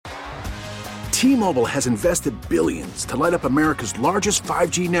T-Mobile has invested billions to light up America's largest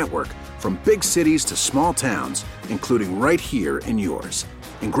 5G network, from big cities to small towns, including right here in yours.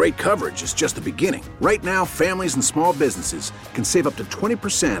 And great coverage is just the beginning. Right now, families and small businesses can save up to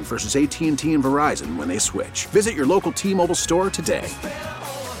 20% versus AT&T and Verizon when they switch. Visit your local T-Mobile store today.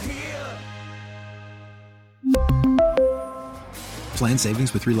 Plan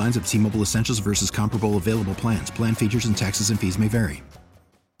savings with 3 lines of T-Mobile Essentials versus comparable available plans. Plan features and taxes and fees may vary.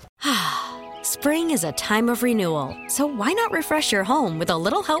 Spring is a time of renewal, so why not refresh your home with a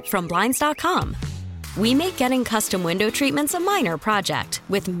little help from Blinds.com? We make getting custom window treatments a minor project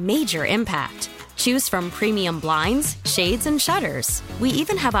with major impact. Choose from premium blinds, shades, and shutters. We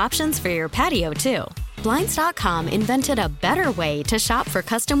even have options for your patio, too. Blinds.com invented a better way to shop for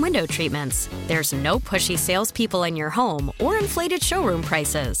custom window treatments. There's no pushy salespeople in your home or inflated showroom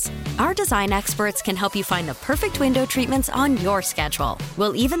prices. Our design experts can help you find the perfect window treatments on your schedule.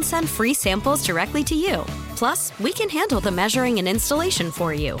 We'll even send free samples directly to you. Plus, we can handle the measuring and installation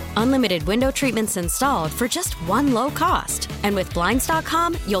for you. Unlimited window treatments installed for just one low cost. And with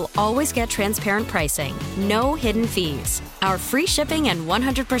Blinds.com, you'll always get transparent pricing. No hidden fees. Our free shipping and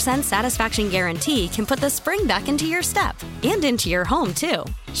 100% satisfaction guarantee can put the spring back into your step and into your home, too.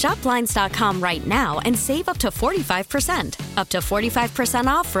 Shop Blinds.com right now and save up to 45%. Up to 45%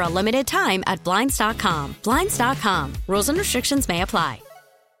 off for a limited time at Blinds.com. Blinds.com. Rules and restrictions may apply.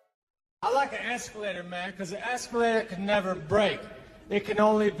 I like an escalator, man, because an escalator can never break. It can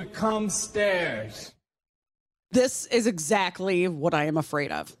only become stairs. This is exactly what I am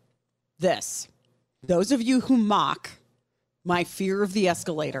afraid of. This. Those of you who mock my fear of the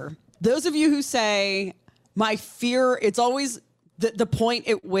escalator, those of you who say my fear, it's always the point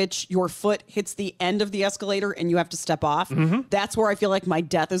at which your foot hits the end of the escalator and you have to step off. Mm-hmm. That's where I feel like my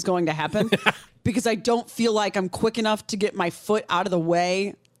death is going to happen because I don't feel like I'm quick enough to get my foot out of the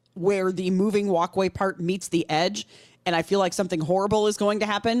way where the moving walkway part meets the edge, and I feel like something horrible is going to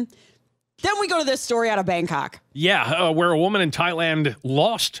happen. Then we go to this story out of Bangkok. Yeah, where a woman in Thailand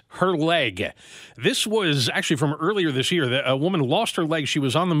lost her leg. This was actually from earlier this year. A woman lost her leg. She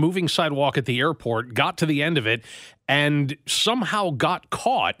was on the moving sidewalk at the airport, got to the end of it, and somehow got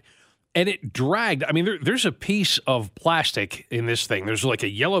caught, and it dragged. I mean, there's a piece of plastic in this thing. There's like a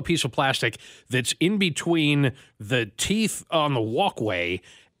yellow piece of plastic that's in between the teeth on the walkway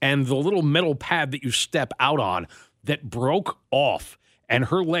and the little metal pad that you step out on that broke off, and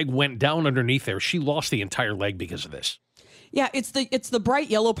her leg went down underneath there. She lost the entire leg because of this. Yeah, it's the bright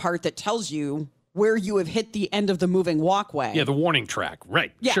yellow part that tells you where you have hit the end of the moving walkway. Yeah, the warning track.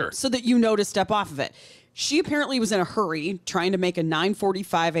 Right, yeah, sure. So that you know to step off of it. She apparently was in a hurry trying to make a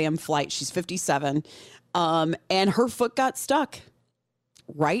 9:45 a.m. flight. She's 57, and her foot got stuck.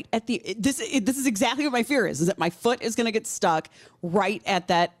 Right at this is exactly what my fear is that my foot is going to get stuck right at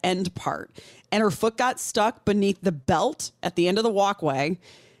that end part. And her foot got stuck beneath the belt at the end of the walkway.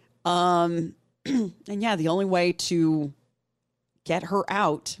 And yeah, the only way to get her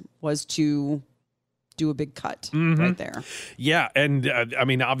out was to do a big cut right there. Yeah, and I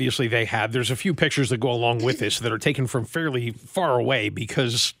mean, obviously there's a few pictures that go along with this that are taken from fairly far away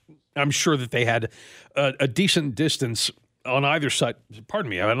because I'm sure that they had a decent distance on either side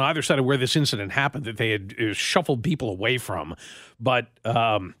of where this incident happened that they had shuffled people away from. But,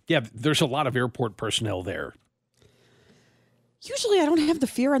 yeah, there's a lot of airport personnel there. Usually I don't have the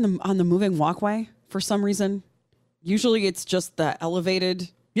fear on the moving walkway for some reason. Usually it's just the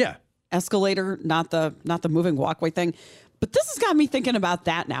elevated escalator, not the moving walkway thing. But this has got me thinking about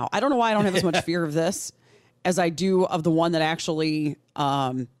that now. I don't know why I don't have as much fear of this as I do of the one that actually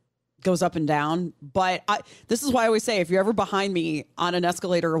goes up and down. But this is why I always say, if you're ever behind me on an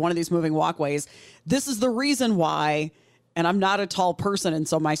escalator or one of these moving walkways, this is the reason why. And I'm not a tall person, and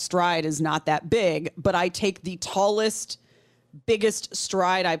so my stride is not that big, but I take the tallest, biggest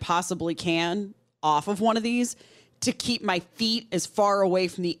stride I possibly can off of one of these to keep my feet as far away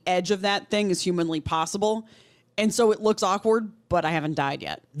from the edge of that thing as humanly possible. And so it looks awkward, but I haven't died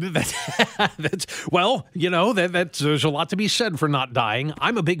yet. Well, there's a lot to be said for not dying.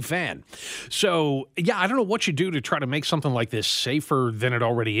 I'm a big fan. So, yeah, I don't know what you do to try to make something like this safer than it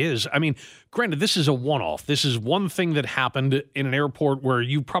already is. I mean, granted, this is a one-off. This is one thing that happened in an airport where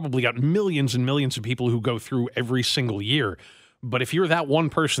you probably got millions and millions of people who go through every single year. But if you're that one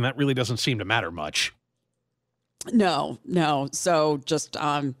person, that really doesn't seem to matter much. No. So just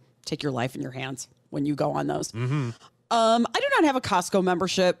take your life in your hands when you go on those. Mm-hmm. I do not have a Costco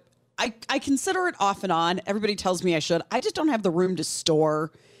membership. I consider it off and on. Everybody tells me I should. I just don't have the room to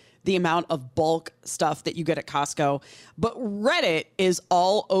store the amount of bulk stuff that you get at Costco. But Reddit is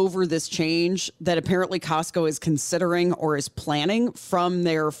all over this change that apparently Costco is considering or is planning from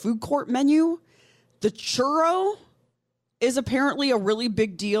their food court menu. The churro is apparently a really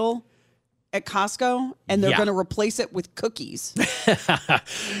big deal at Costco, and they're going to replace it with cookies.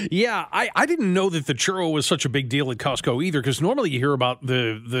 Yeah, I didn't know that the churro was such a big deal at Costco either, because normally you hear about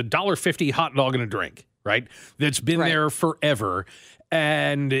the $1.50 hot dog and a drink, right? That's been there forever.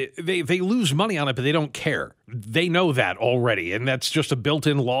 And they lose money on it, but they don't care. They know that already, and that's just a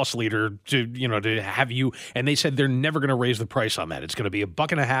built-in loss leader to have you. And they said they're never going to raise the price on that. It's going to be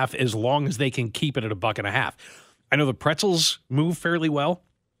 $1.50 as long as they can keep it at $1.50. I know the pretzels move fairly well.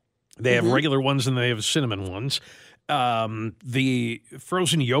 They have regular ones and they have cinnamon ones. The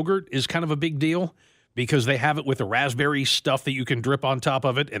frozen yogurt is kind of a big deal, because they have it with the raspberry stuff that you can drip on top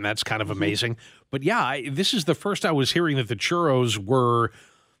of it, and that's kind of amazing. But yeah, this is the first I was hearing that the churros were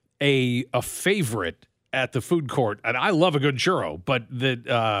a favorite at the food court. And I love a good churro, but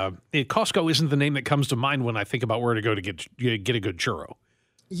Costco isn't the name that comes to mind when I think about where to go to get a good churro.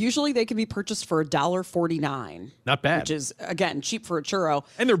 Usually they can be purchased for $1.49. Not bad. Which is, again, cheap for a churro.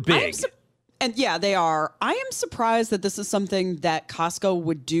 And they're big. And yeah, they are. I am surprised that this is something that Costco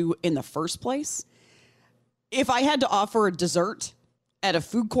would do in the first place. If I had to offer a dessert at a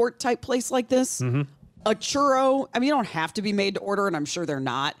food court type place like this, a churro, I mean, you don't have to be made to order, and I'm sure they're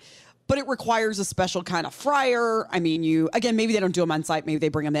not, but it requires a special kind of fryer. I mean, maybe they don't do them on site, maybe they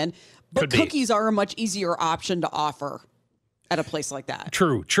bring them in, but cookies are a much easier option to offer at a place like that.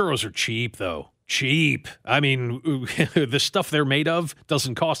 True. Churros are cheap, though. Cheap. I mean, the stuff they're made of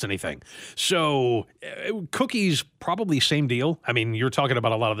doesn't cost anything. So cookies, probably same deal. I mean, you're talking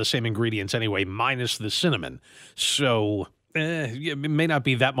about a lot of the same ingredients anyway, minus the cinnamon. So it may not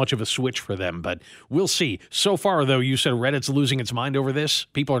be that much of a switch for them, but we'll see. So far, though, you said Reddit's losing its mind over this.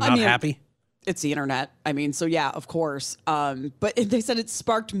 People are not happy. It's the internet. I mean, so yeah, of course. But they said it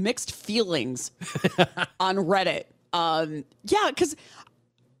sparked mixed feelings on Reddit. Yeah, because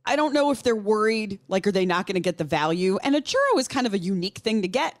I don't know if they're worried, like, are they not going to get the value? And a churro is kind of a unique thing to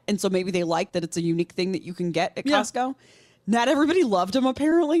get. And so maybe they like that it's a unique thing that you can get at Costco. Not everybody loved them,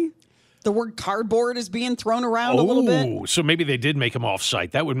 apparently. The word cardboard is being thrown around a little bit. Oh, so maybe they did make them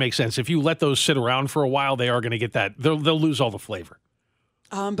off-site. That would make sense. If you let those sit around for a while, they are going to get that. They'll lose all the flavor.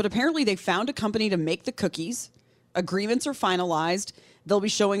 But apparently they found a company to make the cookies. Agreements are finalized. They'll be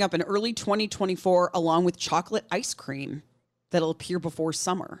showing up in early 2024 along with chocolate ice cream that'll appear before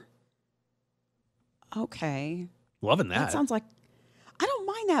summer. Okay. Loving that. That sounds like, I don't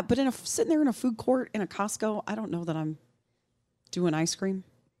mind that, but sitting there in a food court in a Costco, I don't know that I'm doing ice cream.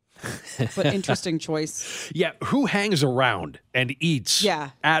 But interesting choice. Yeah, who hangs around and eats? Yeah.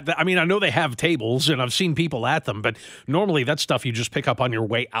 I know they have tables, and I've seen people at them, but normally that's stuff you just pick up on your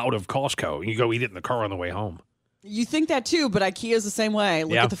way out of Costco, and you go eat it in the car on the way home. You think that too, but IKEA's the same way.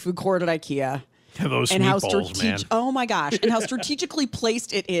 Look at the food court at IKEA. Those meatballs, man. Oh my gosh. And how strategically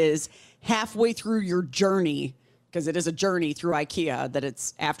placed it is halfway through your journey, because it is a journey through IKEA, that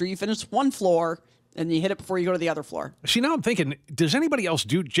it's after you finish one floor and you hit it before you go to the other floor. See, now I'm thinking, does anybody else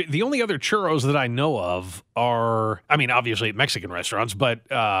do? The only other churros that I know of are, I mean, obviously at Mexican restaurants, but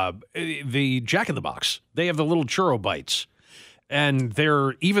the Jack in the Box. They have the little churro bites. And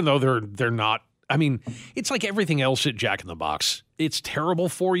even though they're not, I mean, it's like everything else at Jack in the Box. It's terrible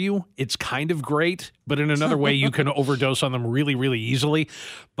for you. It's kind of great, but in another way, you can overdose on them really, really easily.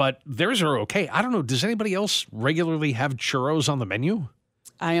 But theirs are okay. I don't know. Does anybody else regularly have churros on the menu?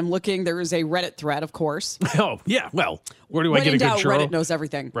 I am looking. There is a Reddit thread, of course. Oh, yeah. Well, where do I get a good churro? Reddit knows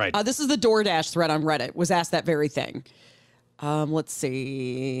everything. Right. This is the DoorDash thread on Reddit. Was asked that very thing. Let's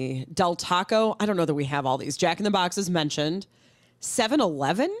see. Del Taco. I don't know that we have all these. Jack in the Box is mentioned.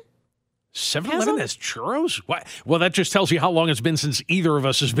 7-Eleven? 7-Eleven has churros? What? Well, that just tells you how long it's been since either of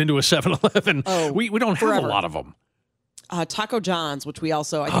us has been to a 7-Eleven. Oh, we don't have a lot of them. Taco John's, which we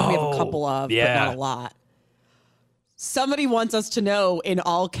also, I think we have a couple of, but not a lot. Somebody wants us to know, in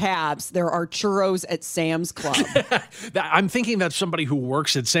all caps, there are churros at Sam's Club. I'm thinking that's somebody who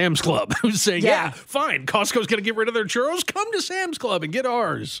works at Sam's Club who's saying, yeah fine, Costco's going to get rid of their churros. Come to Sam's Club and get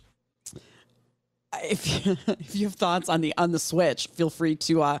ours. If you have thoughts on the switch, feel free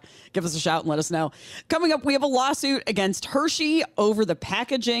to give us a shout and let us know. Coming up, we have a lawsuit against Hershey over the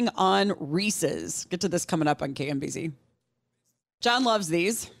packaging on Reese's. Get to this coming up on KMBZ. John loves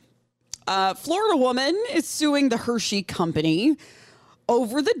these. Florida woman is suing the Hershey company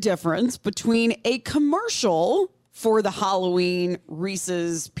over the difference between a commercial for the Halloween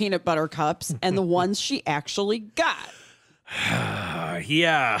Reese's peanut butter cups and the ones she actually got.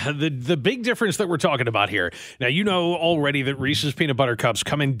 Yeah. The big difference that we're talking about here. Now, you know already that Reese's Peanut Butter Cups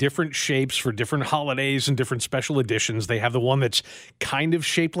come in different shapes for different holidays and different special editions. They have the one that's kind of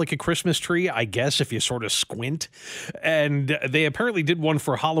shaped like a Christmas tree, I guess, if you sort of squint. And they apparently did one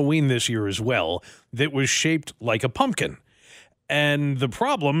for Halloween this year as well that was shaped like a pumpkin. And the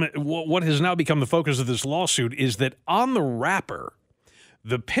problem, what has now become the focus of this lawsuit, is that on the wrapper,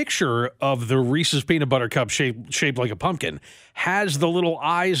 the picture of the Reese's Peanut Butter Cup shaped like a pumpkin has the little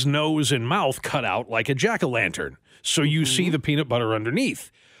eyes, nose, and mouth cut out like a jack-o'-lantern. So you see the peanut butter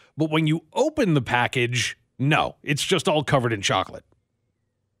underneath. But when you open the package, no, it's just all covered in chocolate.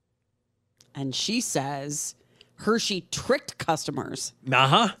 And she says Hershey tricked customers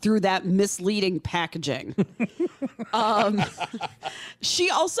through that misleading packaging.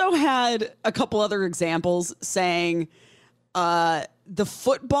 She also had a couple other examples saying the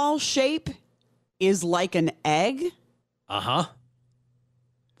football shape is like an egg.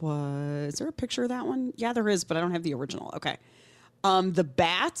 Was there a picture of that one? Yeah, there is, but I don't have the original. Okay. The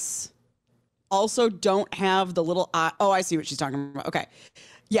bats also don't have the little eye. Oh, I see what she's talking about. Okay.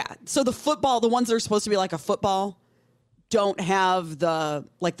 Yeah. So the football, the ones that are supposed to be like a football, don't have the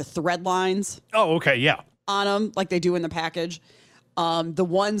thread lines. Oh, okay. Yeah. On them like they do in the package. The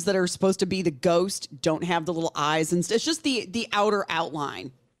ones that are supposed to be the ghost don't have the little eyes, and it's just the outer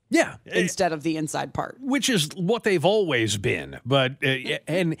outline. Yeah, instead of the inside part, which is what they've always been. But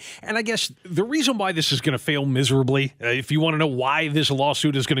and I guess the reason why this is going to fail miserably, if you want to know why this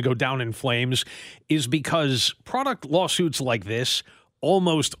lawsuit is going to go down in flames, is because product lawsuits like this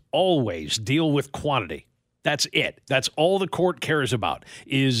almost always deal with quantity. That's it. That's all the court cares about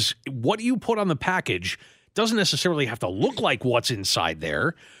is what you put on the package. Doesn't necessarily have to look like what's inside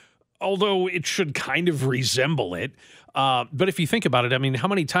there, although it should kind of resemble it. But if you think about it, I mean, how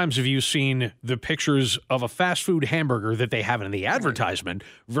many times have you seen the pictures of a fast food hamburger that they have in the advertisement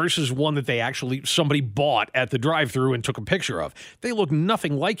versus one that somebody bought at the drive-thru and took a picture of? They look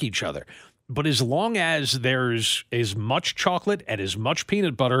nothing like each other. But as long as there's as much chocolate and as much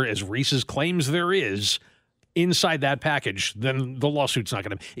peanut butter as Reese's claims there is inside that package, then the lawsuit's not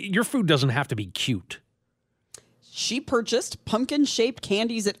going to... Your food doesn't have to be cute. She purchased pumpkin-shaped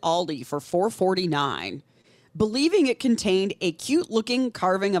candies at Aldi for $4.49, believing it contained a cute-looking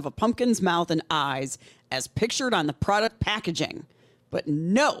carving of a pumpkin's mouth and eyes as pictured on the product packaging. But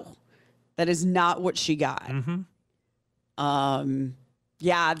no, that is not what she got.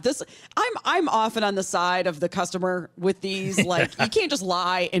 Yeah, I'm often on the side of the customer with these. Like, you can't just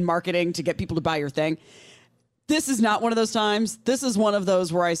lie in marketing to get people to buy your thing. This is not one of those times. This is one of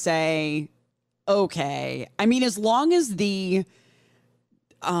those where I say, okay. I mean, as long as the,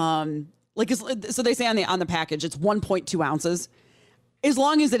 so they say on the package, it's 1.2 ounces. As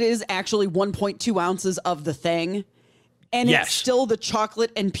long as it is actually 1.2 ounces of the thing, and it's still the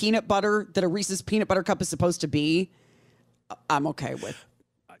chocolate and peanut butter that a Reese's Peanut Butter Cup is supposed to be, I'm okay with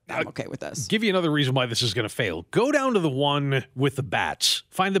this. Give you another reason why this is going to fail. Go down to the one with the bats.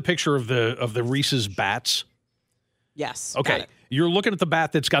 Find the picture of the Reese's bats. Yes. Okay. You're looking at the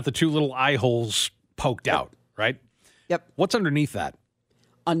bat that's got the two little eye holes poked out, right? Yep. What's underneath that?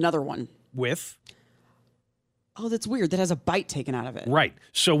 Another one. With? Oh, that's weird. That has a bite taken out of it. Right.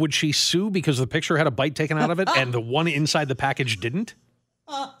 So would she sue because the picture had a bite taken out of it and the one inside the package didn't?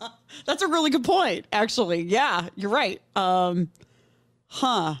 That's a really good point, actually. Yeah, you're right.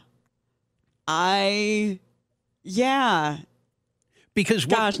 Yeah. Because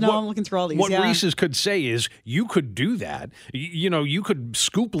I'm looking through all these. What Reese's could say is you could do that. You could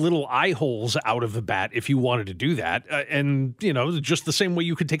scoop little eye holes out of the bat if you wanted to do that. And, just the same way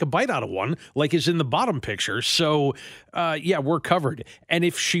you could take a bite out of one, like is in the bottom picture. So, we're covered. And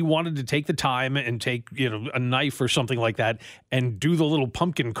if she wanted to take the time and take, a knife or something like that and do the little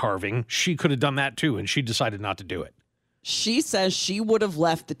pumpkin carving, she could have done that too. And she decided not to do it. She says she would have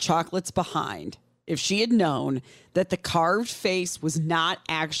left the chocolates behind if she had known that the carved face was not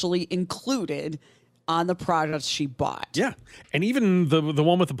actually included on the products she bought. Yeah. And even the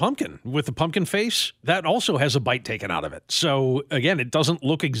one with the pumpkin face, that also has a bite taken out of it. So again, it doesn't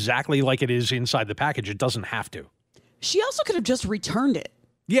look exactly like it is inside the package. It doesn't have to. She also could have just returned it.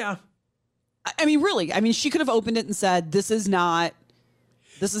 Yeah. I mean, really. I mean, she could have opened it and said, this is not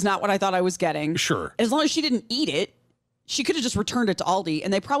what I thought I was getting. Sure. As long as she didn't eat it, she could have just returned it to Aldi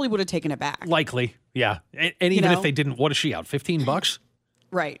and they probably would have taken it back. Likely. Yeah. And even if they didn't, what is she out? $15?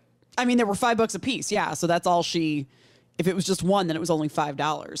 Right. I mean, there were $5 a piece. Yeah. So that's all if it was just one, then it was only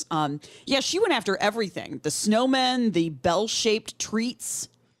 $5. She went after everything. The snowmen, the bell-shaped treats,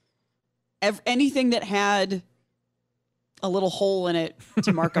 anything that had a little hole in it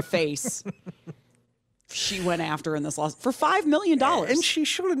to mark a face. she went after in this lawsuit for $5 million. And she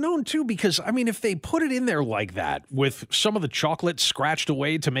should have known, too, because, I mean, if they put it in there like that with some of the chocolate scratched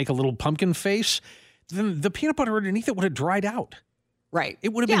away to make a little pumpkin face, then the peanut butter underneath it would have dried out. Right.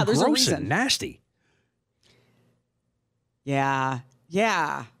 It would have been gross and nasty. Yeah.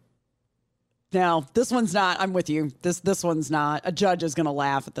 No, this one's not. I'm with you. This one's not. A judge is going to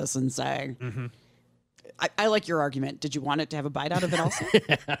laugh at this and say, I like your argument. Did you want it to have a bite out of it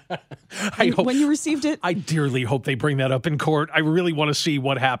also? When you received it? I dearly hope they bring that up in court. I really want to see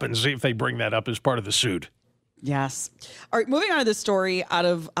what happens if they bring that up as part of the suit. Yes. All right, moving on to this story out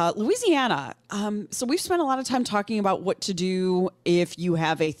of Louisiana. So we've spent a lot of time talking about what to do if you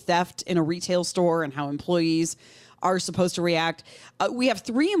have a theft in a retail store and how employees are supposed to react. We have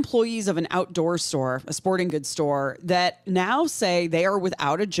 3 employees of an outdoor store, a sporting goods store, that now say they are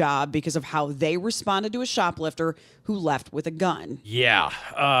without a job because of how they responded to a shoplifter who left with a gun. Yeah,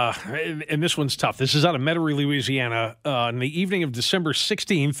 and this one's tough. This is out of Metairie, Louisiana. On the evening of December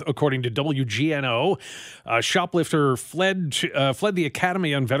 16th, according to WGNO, a shoplifter fled the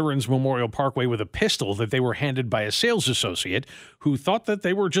Academy on Veterans Memorial Parkway with a pistol that they were handed by a sales associate who thought that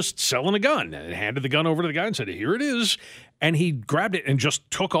they were just selling a gun, and handed the gun over to the guy and said, "Here it is." And he grabbed it and just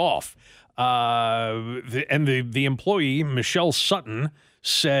took off. The employee, Michelle Sutton,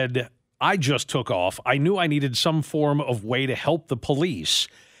 said, "I just took off. I knew I needed some form of way to help the police.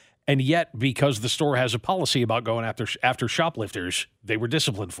 And yet, because the store has a policy about going after shoplifters, they were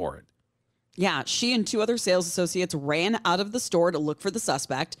disciplined for it." Yeah, she and 2 other sales associates ran out of the store to look for the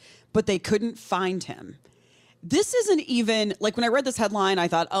suspect, but they couldn't find him. This isn't even, like when I read this headline, I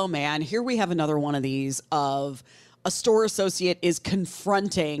thought, oh man, here we have another one of these of a store associate is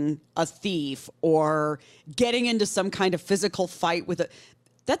confronting a thief or getting into some kind of physical fight with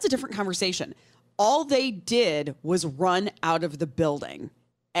That's a different conversation. All they did was run out of the building.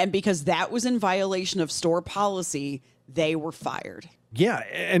 And because that was in violation of store policy, they were fired. Yeah,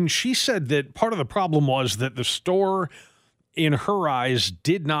 and she said that part of the problem was that the store, in her eyes,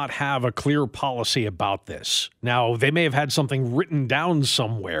 did not have a clear policy about this. Now, they may have had something written down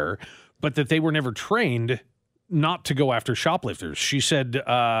somewhere, but that they were never trained not to go after shoplifters. She said,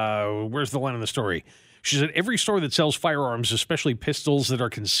 where's the line in the story? She said, every store that sells firearms, especially pistols that are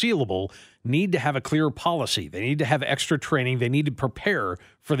concealable, need to have a clear policy. They need to have extra training. They need to prepare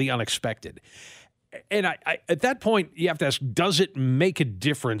for the unexpected. And I at that point, you have to ask, does it make a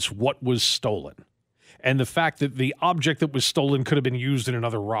difference what was stolen? And the fact that the object that was stolen could have been used in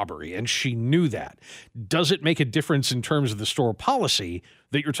another robbery, and she knew that. Does it make a difference in terms of the store policy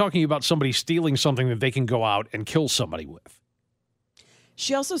that you're talking about somebody stealing something that they can go out and kill somebody with?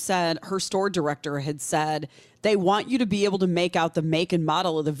 She also said her store director had said they want you to be able to make out the make and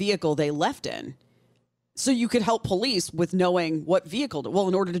model of the vehicle they left in. So you could help police with knowing what vehicle. Well,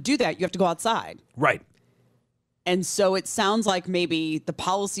 in order to do that, you have to go outside. Right. And so it sounds like maybe the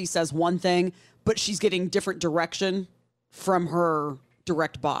policy says one thing, but she's getting different direction from her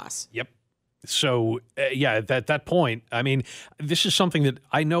direct boss. Yep. So, at that point, I mean, this is something that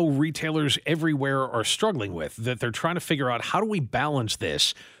I know retailers everywhere are struggling with, that they're trying to figure out, how do we balance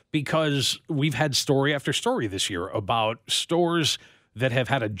this? Because we've had story after story this year about stores that have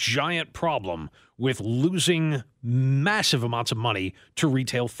had a giant problem with losing massive amounts of money to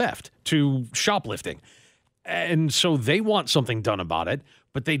retail theft, to shoplifting. And so they want something done about it,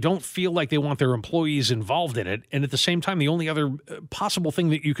 but they don't feel like they want their employees involved in it. And at the same time, the only other possible thing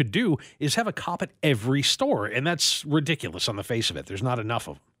that you could do is have a cop at every store. And that's ridiculous on the face of it. There's not enough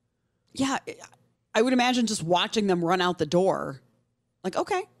of them. Yeah, I would imagine just watching them run out the door. Like,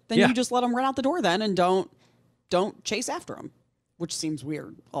 okay, then you just let them run out the door then and don't chase after them, which seems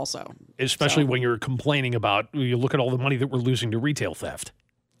weird also. Especially when you're complaining about, you look at all the money that we're losing to retail theft.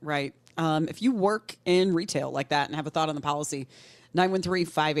 Right. If you work in retail like that and have a thought on the policy,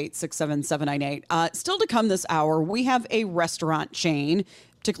 913-586-7798. Still to come this hour, we have a restaurant chain,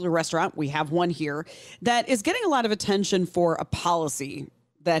 particular restaurant, we have one here, that is getting a lot of attention for a policy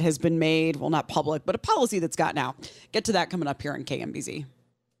that has been made, well, not public, but a policy that's gotten out. Get to that coming up here on KMBZ.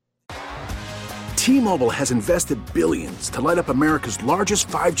 T-Mobile has invested billions to light up America's largest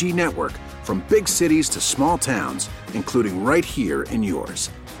 5G network, from big cities to small towns, including right here in yours.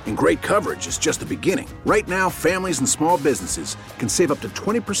 And great coverage is just the beginning. Right now, families and small businesses can save up to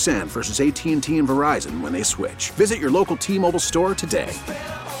 20% versus AT&T and Verizon when they switch. Visit your local T-Mobile store today.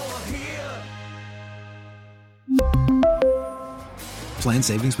 Plan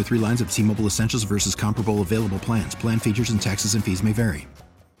savings with 3 lines of T-Mobile Essentials versus comparable available plans. Plan features and taxes and fees may vary.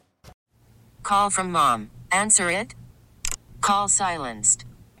 Call from mom. Answer it. Call silenced.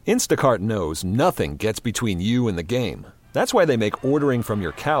 Instacart knows nothing gets between you and the game. That's why they make ordering from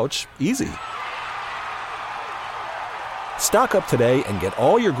your couch easy. Stock up today and get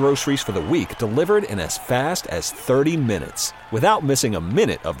all your groceries for the week delivered in as fast as 30 minutes without missing a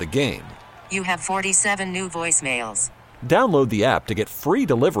minute of the game. You have 47 new voicemails. Download the app to get free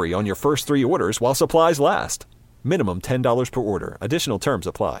delivery on your first 3 orders while supplies last. Minimum $10 per order. Additional terms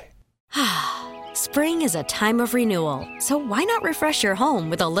apply. Spring is a time of renewal, so why not refresh your home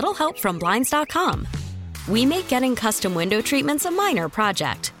with a little help from Blinds.com? We make getting custom window treatments a minor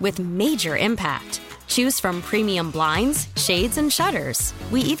project with major impact. Choose from premium blinds, shades, and shutters.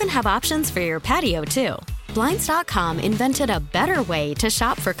 We even have options for your patio, too. Blinds.com invented a better way to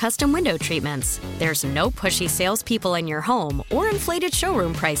shop for custom window treatments. There's no pushy salespeople in your home or inflated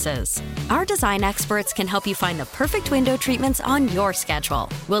showroom prices. Our design experts can help you find the perfect window treatments on your schedule.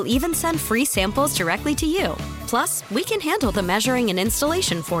 We'll even send free samples directly to you. Plus, we can handle the measuring and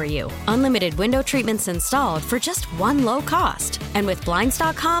installation for you. Unlimited window treatments installed for just one low cost. And with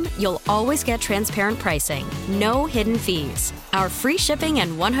Blinds.com, you'll always get transparent pricing. No hidden fees. Our free shipping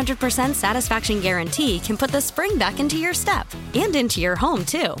and 100% satisfaction guarantee can put the spring back into your step and into your home,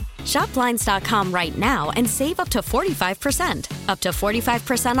 too. Shop Blinds.com right now and save up to 45%. Up to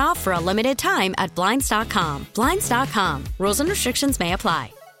 45% off for a limited time at Blinds.com. Blinds.com. Rules and restrictions may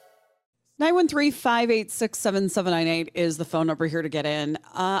apply. 913-586-7798 is the phone number here to get in.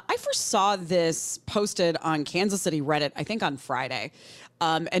 I first saw this posted on Kansas City Reddit, I think on Friday.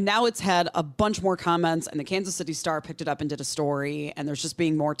 And now it's had a bunch more comments, and the Kansas City Star picked it up and did a story, and there's just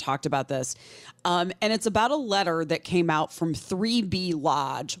being more talked about this. And it's about a letter that came out from 3B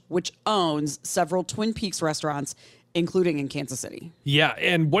Lodge, which owns several Twin Peaks restaurants, including in Kansas City. Yeah,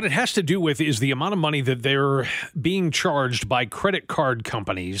 and what it has to do with is the amount of money that they're being charged by credit card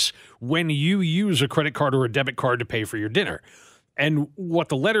companies when you use a credit card or a debit card to pay for your dinner. And what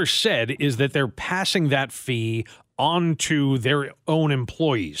the letter said is that they're passing that fee on to their own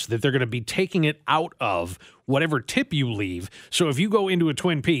employees, that they're going to be taking it out of whatever tip you leave. So if you go into a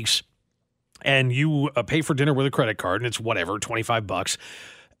Twin Peaks and you pay for dinner with a credit card, and it's whatever, $25,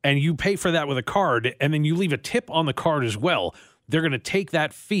 and you pay for that with a card, and then you leave a tip on the card as well, they're going to take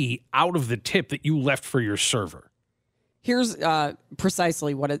that fee out of the tip that you left for your server. Here's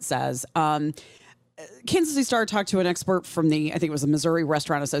precisely what it says. Kansas City Star talked to an expert from I think it was the Missouri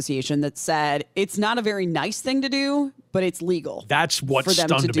Restaurant Association, that said it's not a very nice thing to do, but it's legal. That's what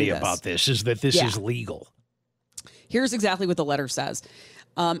stunned me about this, is that this is legal. Here's exactly what the letter says.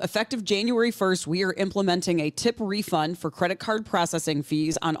 Effective January 1st, we are implementing a tip refund for credit card processing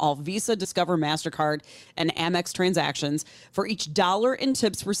fees on all Visa, Discover, MasterCard, and Amex transactions. For each dollar in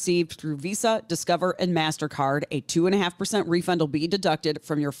tips received through Visa, Discover, and MasterCard, a 2.5% refund will be deducted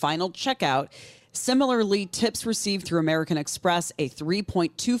from your final checkout. Similarly, tips received through American Express, a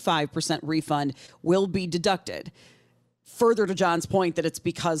 3.25% refund will be deducted. Further to John's point that it's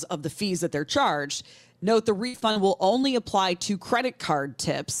because of the fees that they're charged, note the refund will only apply to credit card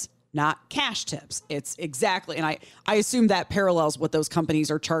tips, not cash tips. It's exactly, and I assume that parallels what those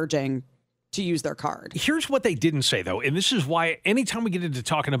companies are charging to use their card. Here's what they didn't say, though, and this is why anytime we get into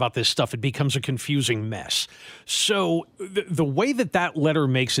talking about this stuff, it becomes a confusing mess. So the way that letter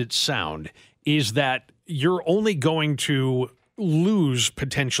makes it sound is that you're only going to lose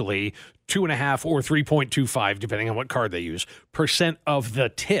potentially 2.5 or 3.25, depending on what card they use, % of the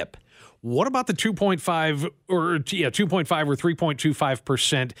tip. What about the 2.5 or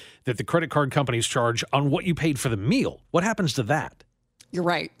 3.25% that the credit card companies charge on what you paid for the meal? What happens to that? You're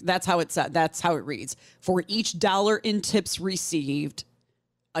right. That's how it's set. That's how it reads. For each dollar in tips received,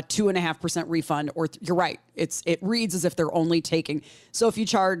 a 2.5% refund, or you're right. It reads as if they're only taking. So if you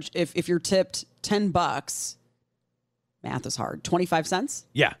charge, if you're tipped $10, math is hard, 25 cents?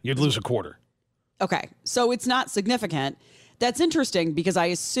 Yeah, you'd lose a quarter. Okay. So it's not significant. That's interesting because I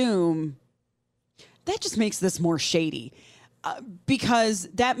assume that just makes this more shady because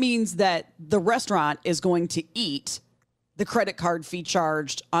that means that the restaurant is going to eat the credit card fee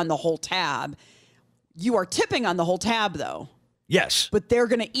charged on the whole tab. You are tipping on the whole tab, though. Yes. But they're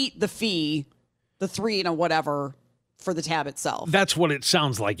going to eat the fee, the whatever, for the tab itself. That's what it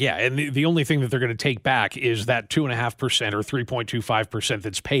sounds like, yeah. And the only thing that they're going to take back is that 2.5% or 3.25%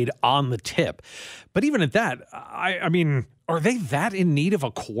 that's paid on the tip. But even at that, I mean, are they that in need of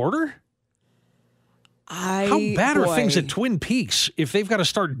a quarter? How bad are things at Twin Peaks if they've got to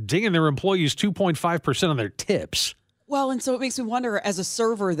start dinging their employees 2.5% on their tips? Well, and so it makes me wonder, as a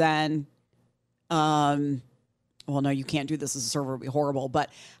server then, well, no, you can't do this as a server. It would be horrible. But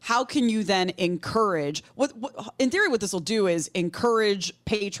how can you then encourage, what in theory, what this will do is encourage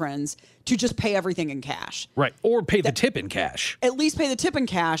patrons to just pay everything in cash. Right. Or pay the tip in cash. At least pay the tip in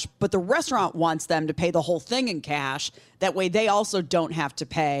cash. But the restaurant wants them to pay the whole thing in cash. That way they also don't have to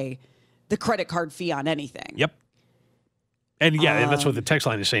pay the credit card fee on anything. Yep. And and that's what the text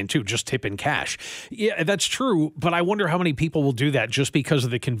line is saying too. Just tip in cash. Yeah, that's true. But I wonder how many people will do that just because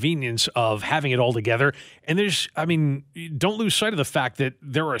of the convenience of having it all together. And don't lose sight of the fact that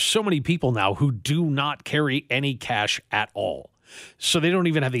there are so many people now who do not carry any cash at all. So they don't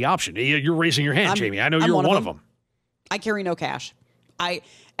even have the option. You're raising your hand, Jamie. I know you're one of them. I carry no cash.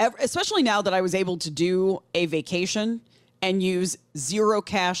 Especially now that I was able to do a vacation and use zero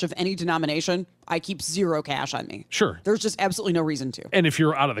cash of any denomination, I keep zero cash on me. Sure. There's just absolutely no reason to. And if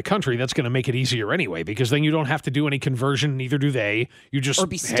you're out of the country, that's going to make it easier anyway, because then you don't have to do any conversion, neither do they. You just or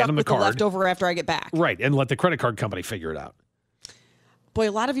be hand stuck them with the card. The leftover after I get back. Right, and let the credit card company figure it out. Boy,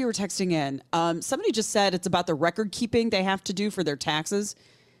 a lot of you were texting in. Somebody just said it's about the record keeping they have to do for their taxes.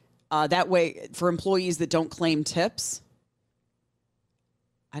 That way, for employees that don't claim tips.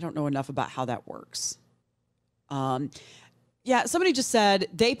 I don't know enough about how that works. Somebody just said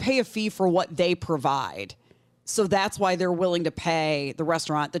they pay a fee for what they provide. So that's why they're willing to pay the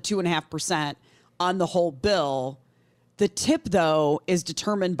restaurant the 2.5% on the whole bill. The tip, though, is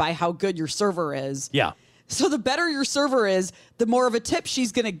determined by how good your server is. Yeah. So the better your server is, the more of a tip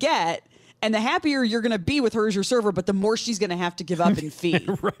she's going to get. And the happier you're going to be with her as your server, but the more she's going to have to give up in fee.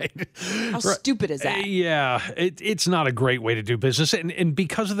 Right. How stupid is that? Yeah, it's not a great way to do business. And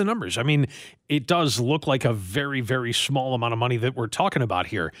because of the numbers, it does look like a very, very small amount of money that we're talking about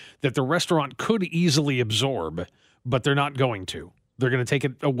here that the restaurant could easily absorb, but they're not going to. They're going to take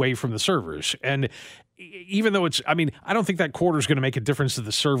it away from the servers. And even though I don't think that quarter is going to make a difference to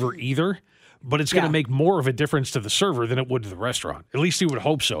the server either. But it's going to make more of a difference to the server than it would to the restaurant. At least you would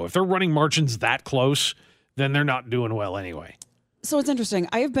hope so. If they're running margins that close, then they're not doing well anyway. So it's interesting.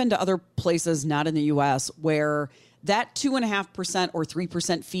 I have been to other places, not in the U.S., where that 2.5% or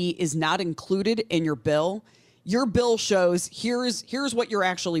 3% fee is not included in your bill. Your bill shows here's what you're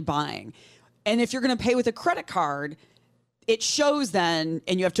actually buying. And if you're going to pay with a credit card, it shows then,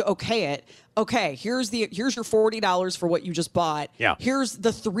 and you have to okay it. Okay, here's your $40 for what you just bought. Yeah. Here's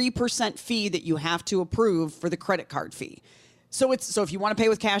the 3% fee that you have to approve for the credit card fee. So if you want to pay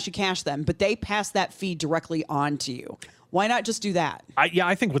with cash, you cash them, but they pass that fee directly on to you. Why not just do that?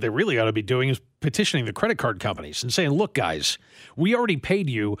 I think what they really ought to be doing is petitioning the credit card companies and saying, look, guys, we already paid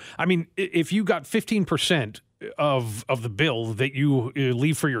you. If you got 15% of the bill that you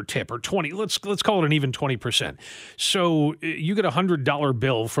leave for your tip, or 20, let's call it an even 20%. So you get $100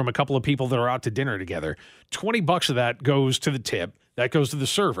 bill from a couple of people that are out to dinner together. $20 of that goes to the tip. That goes to the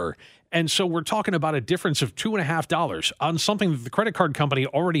server. And so we're talking about a difference of $2.50 on something that the credit card company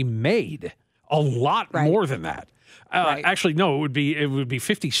already made a lot more than that. Actually, no, it would be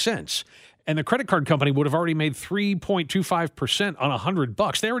 50 cents. And the credit card company would have already made 3.25% on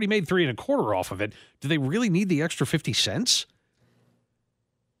 $100. They already made 3.25 off of it. Do they really need the extra 50 cents?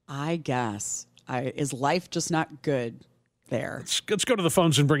 I guess. Is life just not good there? Let's go to the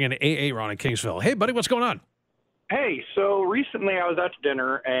phones and bring in Ron in Kingsville. Hey, buddy, what's going on? Hey, so recently I was out to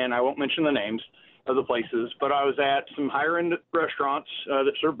dinner, and I won't mention the names of the places, but I was at some higher-end restaurants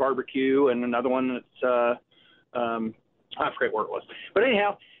that serve barbecue, and another one that's I forget where it was. But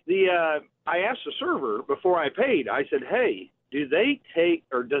anyhow, I asked the server before I paid. I said, "Hey, do they take,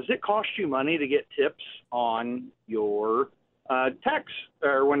 or does it cost you money to get tips on your tax,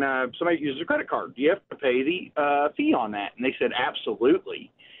 or when somebody uses a credit card? Do you have to pay the fee on that?" And they said,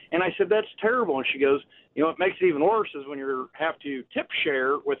 "Absolutely." And I said, "That's terrible." And she goes, "What makes it even worse is when you have to tip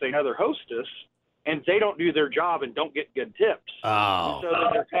share with another hostess, and they don't do their job and don't get good tips. Oh. And so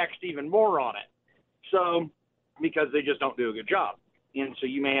then they're taxed even more on it. So because they just don't do a good job. And so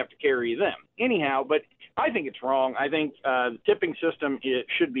you may have to carry them. Anyhow, but I think it's wrong. I think the tipping system, it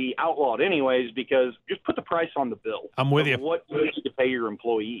should be outlawed anyways, because just put the price on the bill. I'm with you. What you need to pay your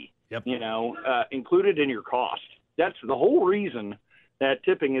employee. Yep. Included in your cost. That's the whole reason that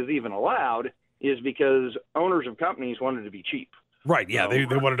tipping is even allowed, is because owners of companies wanted to be cheap. Right, yeah, they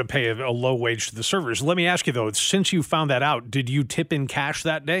wanted to pay a low wage to the servers. Let me ask you, though, since you found that out, did you tip in cash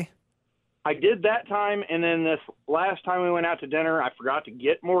that day? I did that time, and then this last time we went out to dinner, I forgot to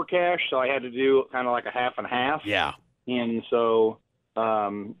get more cash, so I had to do kind of like a half and half. Yeah. And so,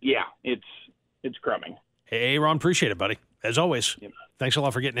 it's crumbing. Hey, Ron, appreciate it, buddy. As always. Yep. Thanks a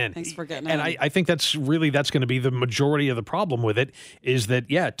lot for getting in. Thanks for getting in. And I think that's going to be the majority of the problem with it, is that,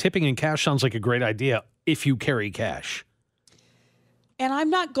 tipping in cash sounds like a great idea if you carry cash. And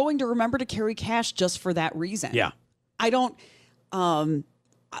I'm not going to remember to carry cash just for that reason. Yeah. I don't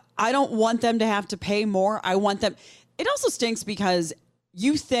want them to have to pay more. I want them. It also stinks because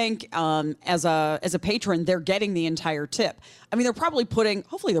you think as a patron, they're getting the entire tip. I mean,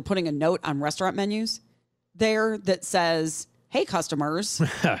 hopefully they're putting a note on restaurant menus there that says, "Hey, customers,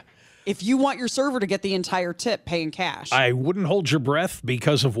 if you want your server to get the entire tip, pay in cash. I wouldn't hold your breath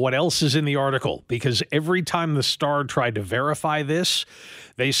because of what else is in the article. Because every time the Star tried to verify this,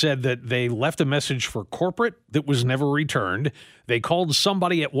 they said that they left a message for corporate that was never returned. They called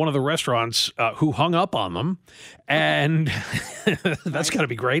somebody at one of the restaurants who hung up on them. And that's got to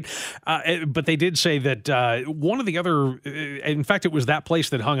be great. But they did say that one of the other, in fact, it was that place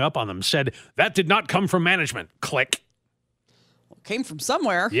that hung up on them, said that did not come from management. Click. Came from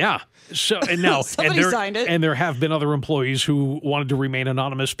somewhere. Yeah. So and now somebody signed it. And there have been other employees who wanted to remain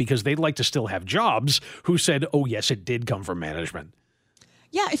anonymous because they'd like to still have jobs who said, "Oh yes, it did come from management."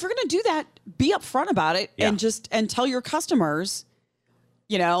 Yeah, if you're going to do that, be upfront about it and tell your customers,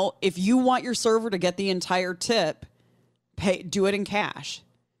 if you want your server to get the entire tip, do it in cash.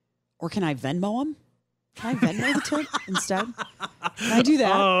 Or can I Venmo them? Can I Venmo the tip instead? Can I do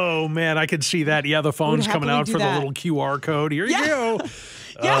that? Oh, man, I could see that. Yeah, the phone's coming out for the little QR code. Here you go.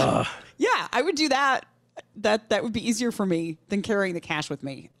 Yeah, I would do that. That would be easier for me than carrying the cash with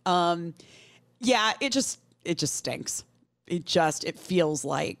me. It just stinks. It just feels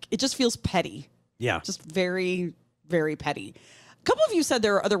petty. Yeah. Just very, very petty. A couple of you said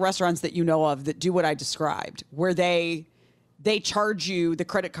there are other restaurants that you know of that do what I described, where they charge you the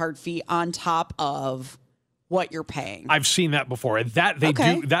credit card fee on top of what you're paying. I've seen that before. That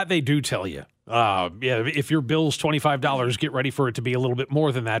they do tell you. If your bill's $25, get ready for it to be a little bit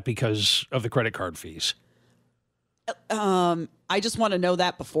more than that because of the credit card fees. I just want to know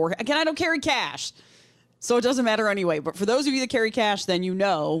that before. Again, I don't carry cash, so it doesn't matter anyway. But for those of you that carry cash, then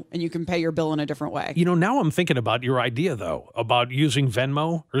and you can pay your bill in a different way. Now I'm thinking about your idea, though, about using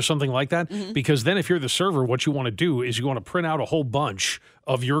Venmo or something like that. Mm-hmm. Because then if you're the server, what you want to do is you want to print out a whole bunch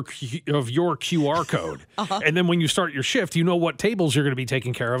of your QR code. And then when you start your shift, you know what tables you're going to be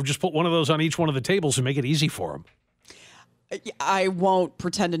taking care of. Just put one of those on each one of the tables and make it easy for them. I won't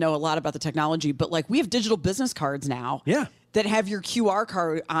pretend to know a lot about the technology, but we have digital business cards now. Yeah. That have your QR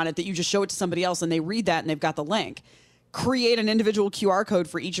code on it that you just show it to somebody else and they read that and they've got the link. Create an individual QR code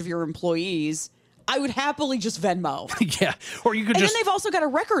for each of your employees. I would happily just Venmo. Yeah. Or you could then they've also got a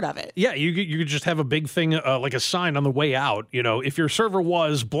record of it. Yeah. You could just have a big thing, like a sign on the way out. If your server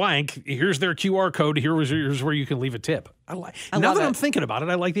was blank, here's their QR code. Here's where you can leave a tip. Now that I'm thinking about it,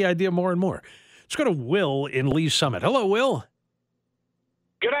 I like the idea more and more. Let's go to Will in Lee's Summit. Hello, Will.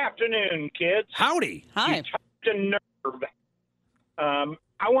 Good afternoon, kids. Howdy. Hi. You touched a nerve.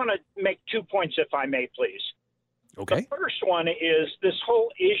 I want to make 2 points, if I may, please. Okay. The first one is this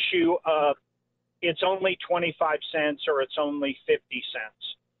whole issue of it's only 25 cents or it's only 50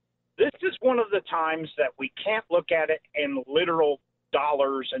 cents. This is one of the times that we can't look at it in literal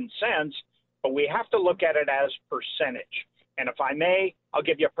dollars and cents, but we have to look at it as percentage. And if I may, I'll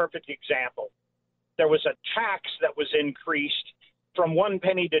give you a perfect example. There was a tax that was increased from 1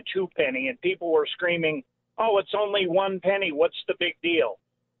 penny to 2 penny, and people were screaming, "Oh, it's only 1 penny. What's the big deal?"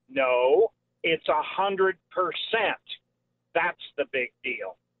 No, it's 100%. That's the big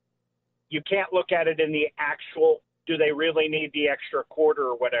deal. You can't look at it in the actual, do they really need the extra quarter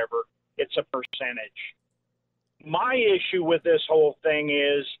or whatever? It's a percentage. My issue with this whole thing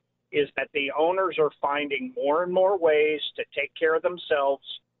is that the owners are finding more and more ways to take care of themselves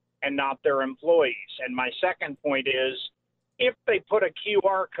and not their employees. And my second point is, if they put a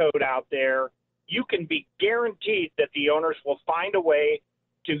QR code out there, you can be guaranteed that the owners will find a way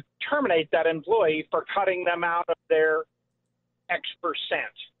to terminate that employee for cutting them out of their X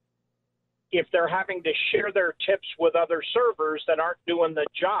percent. If they're having to share their tips with other servers that aren't doing the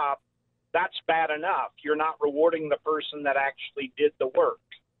job, that's bad enough. You're not rewarding the person that actually did the work.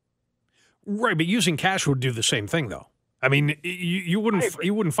 Right, but using cash would do the same thing, though. I mean, you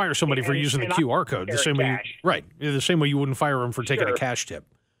wouldn't fire somebody for using the QR code the same way. The same way you wouldn't fire them for taking a cash tip.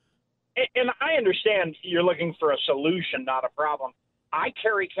 And I understand you're looking for a solution, not a problem. I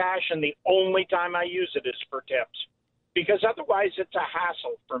carry cash, and the only time I use it is for tips, because otherwise it's a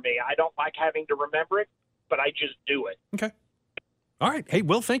hassle for me. I don't like having to remember it, but I just do it. Okay. All right. Hey,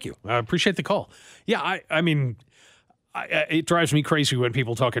 Will, thank you. I appreciate the call. Yeah, I mean, it drives me crazy when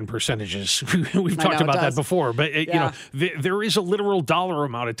people talk in percentages. We've talked about that before, but there is a literal dollar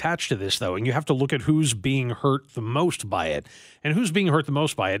amount attached to this, though, and you have to look at who's being hurt the most by it. And who's being hurt the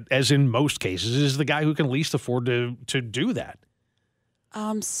most by it, as in most cases, is the guy who can least afford to do that.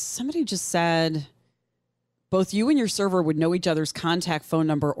 Somebody just said both you and your server would know each other's contact phone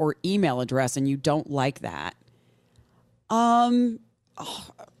number or email address, and you don't like that. Okay.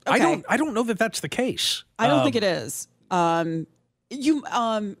 I don't know that that's the case. I don't think it is.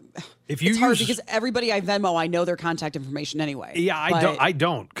 If you it's hard because everybody I Venmo, I know their contact information anyway. Yeah, I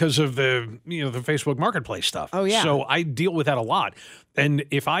don't because of the Facebook Marketplace stuff. Oh yeah. So I deal with that a lot. And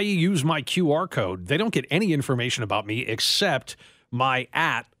if I use my QR code, they don't get any information about me except my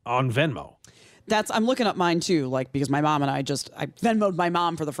on Venmo. I'm looking up mine too, like because my mom and I Venmo'd my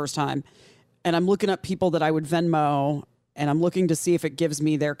mom for the first time, and I'm looking up people that I would Venmo, and I'm looking to see if it gives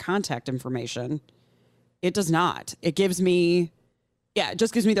me their contact information. It does not. It gives me. Yeah, it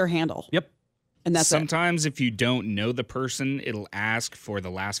just gives me their handle. Yep. And that's sometimes if you don't know the person, it'll ask for the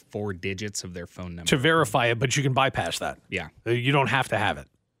last 4 digits of their phone number to verify it, but you can bypass that. Yeah. You don't have to have it.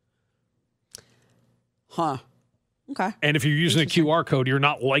 Huh. Okay. And if you're using a QR code, you're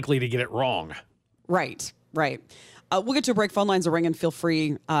not likely to get it wrong. Right. We'll get to a break. Phone lines are ringing. Feel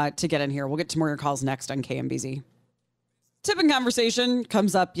free to get in here. We'll get to more of your calls next on KMBZ. Tipping conversation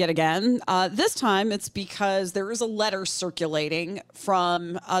comes up yet again. This time it's because there is a letter circulating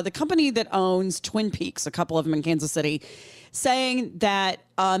from the company that owns Twin Peaks, a couple of them in Kansas City, saying that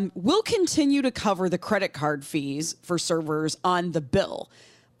we'll continue to cover the credit card fees for servers on the bill.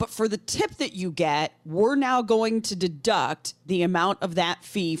 But for the tip that you get, we're now going to deduct the amount of that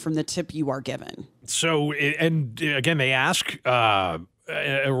fee from the tip you are given. So, and again, they ask a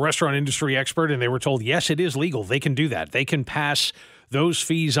restaurant industry expert, and they were told, yes, it is legal. They can do that. They can pass those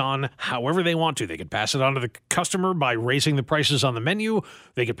fees on however they want to. They can pass it on to the customer by raising the prices on the menu.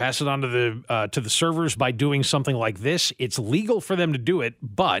 They could pass it on to the servers by doing something like this. It's legal for them to do it,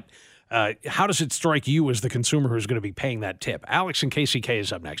 but how does it strike you as the consumer who's going to be paying that tip? Alex in KCK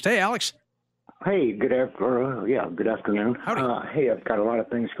is up next. Hey, Alex. Hey, good afternoon. Howdy. Hey, I've got a lot of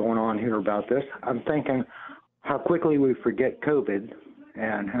things going on here about this. I'm thinking how quickly we forget COVID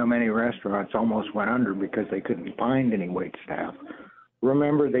and how many restaurants almost went under because they couldn't find any wait staff.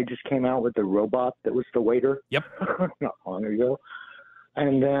 Remember, they just came out with the robot that was the waiter? Yep. Not long ago.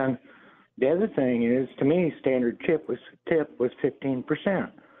 And then the other thing is, to me, standard tip was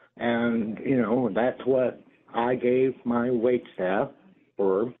 15%. And, that's what I gave my wait staff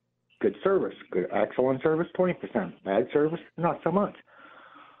for good service. Good, excellent service, 20%. Bad service, not so much.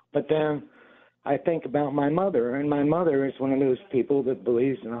 But then I think about my mother, and my mother is one of those people that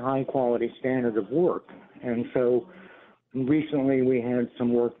believes in a high-quality standard of work. And so recently we had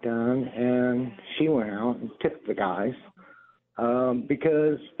some work done, and she went out and tipped the guys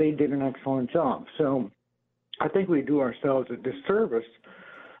because they did an excellent job. So I think we do ourselves a disservice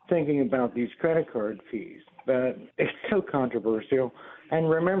thinking about these credit card fees, but it's so controversial. And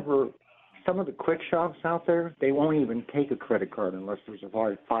remember, some of the quick shops out there, they won't even take a credit card unless there's a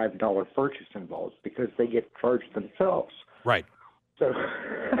 $5 purchase involved because they get charged themselves. Right. So,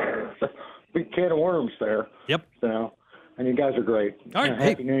 big can of worms there. Yep. So, and you guys are great. All right.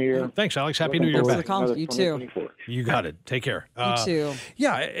 Happy New Year. Thanks, Alex. Happy New Year back. You too. You got it. Take care. You too.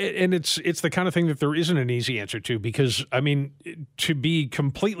 Yeah, and it's the kind of thing that there isn't an easy answer to because, I mean, to be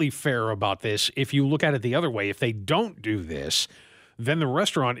completely fair about this, if you look at it the other way, if they don't do this, then the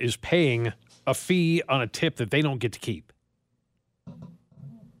restaurant is paying a fee on a tip that they don't get to keep.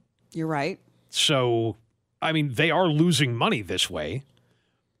 You're right. So, I mean, they are losing money this way,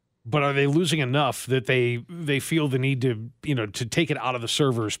 but are they losing enough that they feel the need to, to take it out of the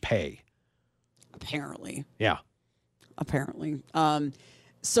server's pay? Apparently. Yeah. Apparently.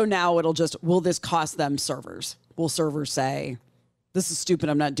 So now will this cost them servers? Will servers say, this is stupid,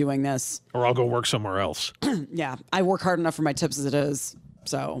 I'm not doing this? Or I'll go work somewhere else. Yeah, I work hard enough for my tips as it is,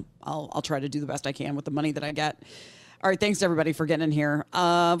 so I'll try to do the best I can with the money that I get. All right, thanks to everybody for getting in here.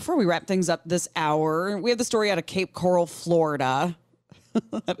 Before we wrap things up this hour, we have the story out of Cape Coral, Florida.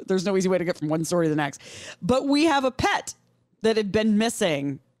 There's no easy way to get from one story to the next. But we have a pet that had been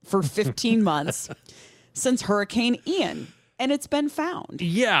missing for 15 months since Hurricane Ian. And it's been found.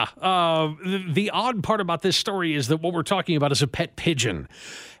 Yeah. The odd part about this story is that what we're talking about is a pet pigeon.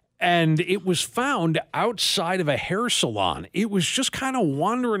 And it was found outside of a hair salon. It was just kind of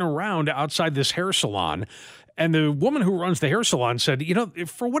wandering around outside this hair salon. And the woman who runs the hair salon said,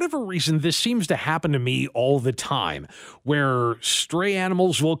 for whatever reason, this seems to happen to me all the time, where stray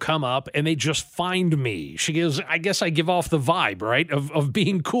animals will come up and they just find me. She goes, I guess I give off the vibe, right, of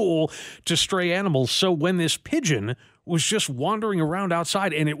being cool to stray animals. So when this pigeon was just wandering around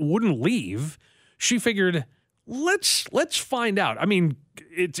outside and it wouldn't leave, she figured, let's find out. I mean,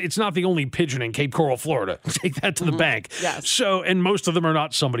 it's not the only pigeon in Cape Coral, Florida. Take that to the bank. Yes. So, and most of them are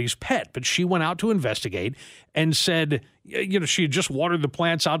not somebody's pet, but she went out to investigate and said, she had just watered the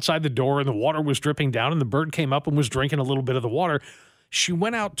plants outside the door and the water was dripping down and the bird came up and was drinking a little bit of the water. She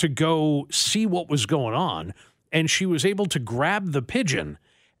went out to go see what was going on and she was able to grab the pigeon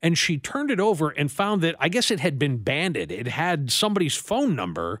and she turned it over and found that I guess it had been banded. It had somebody's phone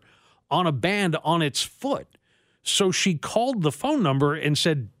number on a band on its foot. So she called the phone number and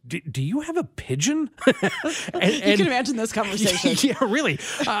said, do you have a pigeon? And you can imagine this conversation. Yeah, really.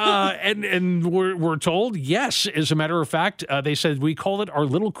 And we're told, yes, as a matter of fact, they said, we call it our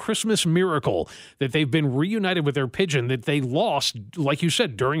little Christmas miracle, that they've been reunited with their pigeon that they lost, like you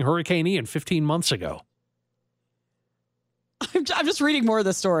said, during Hurricane Ian 15 months ago. I'm just reading more of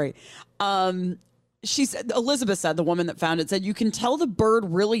the story. She said, Elizabeth said, the woman that found it, said, you can tell the bird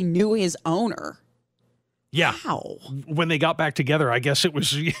really knew his owner. Yeah. Wow. When they got back together, I guess it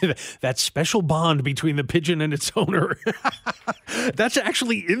was that special bond between the pigeon and its owner. That's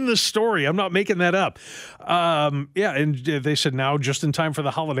actually in the story. I'm not making that up. Yeah, and they said now, just in time for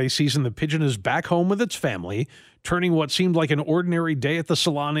the holiday season, the pigeon is back home with its family, turning what seemed like an ordinary day at the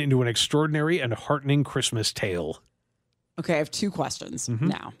salon into an extraordinary and heartening Christmas tale. Okay, I have two questions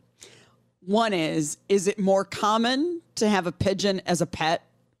now. One is it more common to have a pigeon as a pet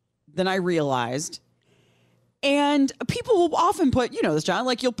than I realized? And people will often put, you know this, John,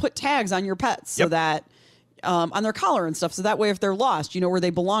 like you'll put tags on your pets so that on their collar and stuff. So that way, if they're lost, you know where they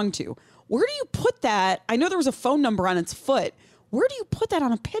belong to. Where do you put that? I know there was a phone number on its foot. Where do you put that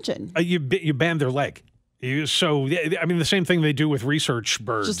on a pigeon? You band their leg. So, I mean, the same thing they do with research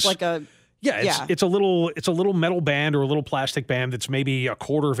birds. Just like a... Yeah, it's a little metal band or a little plastic band that's maybe a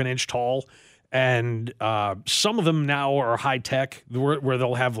quarter of an inch tall. And some of them now are high tech where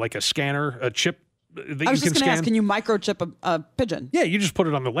they'll have like a scanner, a chip. I was just going to ask, can you microchip a pigeon? Yeah, you just put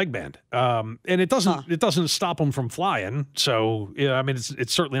it on the leg band, and it doesn't stop them from flying. So yeah, I mean,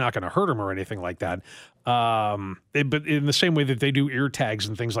 it's certainly not going to hurt them or anything like that. But in the same way that they do ear tags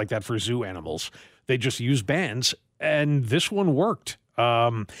and things like that for zoo animals, they just use bands, and this one worked.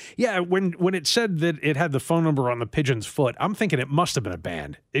 Yeah, when it said that it had the phone number on the pigeon's foot, I'm thinking it must have been a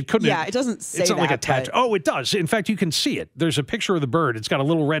band. It couldn't. Yeah, it doesn't say that. It's not like attached. Oh, it does. In fact, you can see it. There's a picture of the bird. It's got a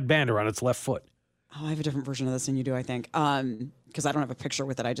little red band around its left foot. Oh, I have a different version of this than you do, I think, because I don't have a picture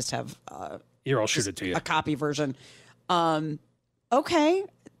with it. I just have here. I'll shoot it to you. A copy version. Okay,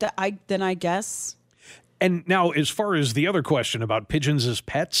 then I guess. And now, as far as the other question about pigeons as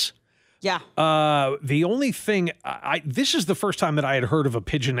pets. Yeah. The only thing, this is the first time that I had heard of a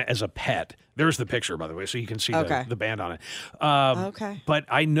pigeon as a pet. There's the picture, by the way, so you can see the band on it. Okay. But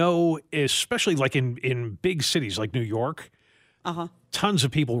I know, especially like in big cities like New York, tons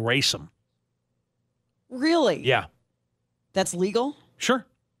of people race them. Really? Yeah. That's legal? Sure.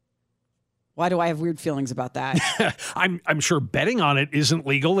 Why do I have weird feelings about that? I'm sure betting on it isn't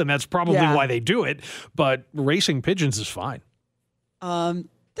legal, and that's probably why they do it. But racing pigeons is fine.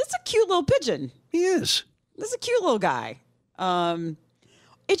 That's a cute little pigeon. He is. That's a cute little guy.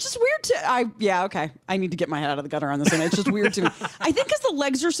 It's just weird okay. I need to get my head out of the gutter on this one. It's just weird to me. I think because the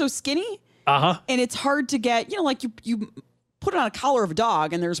legs are so skinny. And it's hard to get, like you put it on a collar of a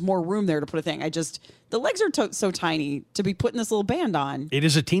dog and there's more room there to put a thing. The legs are so tiny to be putting this little band on. It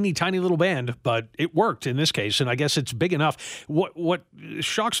is a teeny tiny little band, but it worked in this case. And I guess it's big enough. What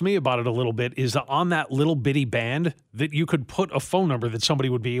shocks me about it a little bit is that on that little bitty band that you could put a phone number that somebody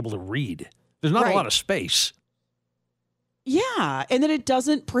would be able to read. There's not a lot of space. Yeah. And that it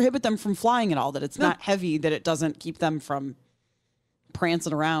doesn't prohibit them from flying at all, that it's not heavy, that it doesn't keep them from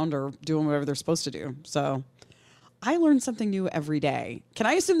prancing around or doing whatever they're supposed to do. So I learn something new every day. Can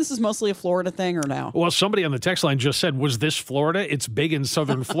I assume this is mostly a Florida thing or no? Well, somebody on the text line just said, was this Florida? It's big in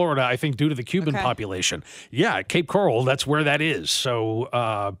southern Florida, I think, due to the Cuban population. Yeah, Cape Coral, that's where that is.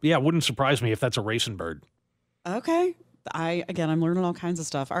 So, it wouldn't surprise me if that's a racing bird. Okay. I'm learning all kinds of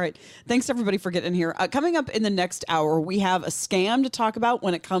stuff. All right. Thanks, everybody, for getting here. Coming up in the next hour, we have a scam to talk about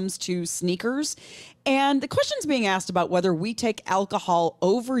when it comes to sneakers. And the question's being asked about whether we take alcohol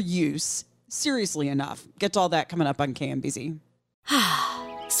overuse seriously enough. Get to all that coming up on KMBZ.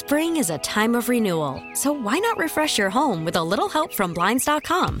 Spring is a time of renewal, so why not refresh your home with a little help from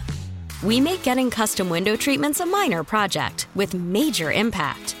Blinds.com? We make getting custom window treatments a minor project with major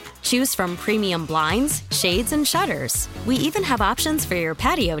impact. Choose from premium blinds, shades, and shutters. We even have options for your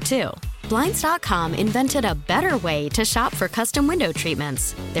patio, too. Blinds.com invented a better way to shop for custom window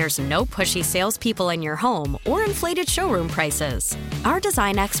treatments. There's no pushy salespeople in your home or inflated showroom prices. Our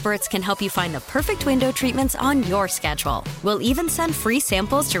design experts can help you find the perfect window treatments on your schedule. We'll even send free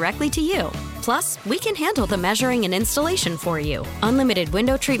samples directly to you. Plus, we can handle the measuring and installation for you. Unlimited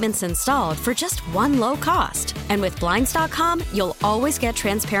window treatments installed for just one low cost. And with Blinds.com, you'll always get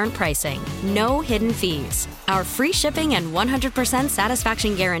transparent pricing. No hidden fees. Our free shipping and 100%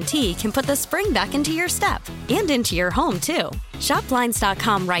 satisfaction guarantee can put the spring back into your step and into your home, too. Shop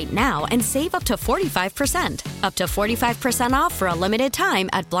Blinds.com right now and save up to 45%. Up to 45% off for a limited time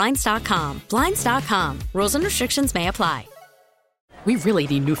at Blinds.com. Blinds.com. Rules and restrictions may apply. We really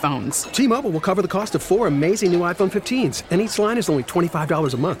need new phones. T-Mobile will cover the cost of 4 amazing new iPhone 15s, and each line is only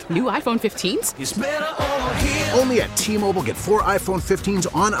 $25 a month. New iPhone 15s? It's better over here. Only at T-Mobile, get 4 iPhone 15s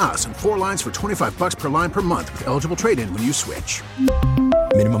on us and 4 lines for $25 per line per month with eligible trade-in when you switch.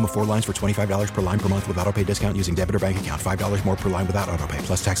 Minimum of 4 lines for $25 per line per month with autopay discount using debit or bank account. $5 more per line without autopay,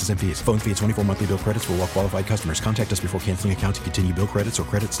 plus taxes and fees. Phone fee at 24 monthly bill credits for well-qualified customers. Contact us before canceling account to continue bill credits or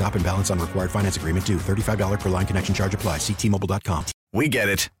credit stop and balance on required finance agreement due. $35 per line connection charge applies. See T-Mobile.com. We get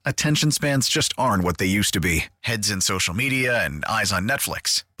it. Attention spans just aren't what they used to be. Heads in social media and eyes on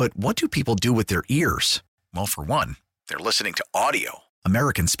Netflix. But what do people do with their ears? Well, for one, they're listening to audio.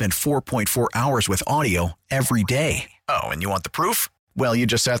 Americans spend 4.4 hours with audio every day. Oh, and you want the proof? Well, you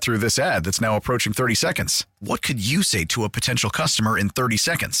just sat through this ad that's now approaching 30 seconds. What could you say to a potential customer in 30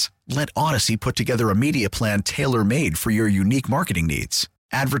 seconds? Let Odyssey put together a media plan tailor-made for your unique marketing needs.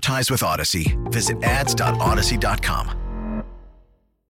 Advertise with Odyssey. Visit ads.odyssey.com.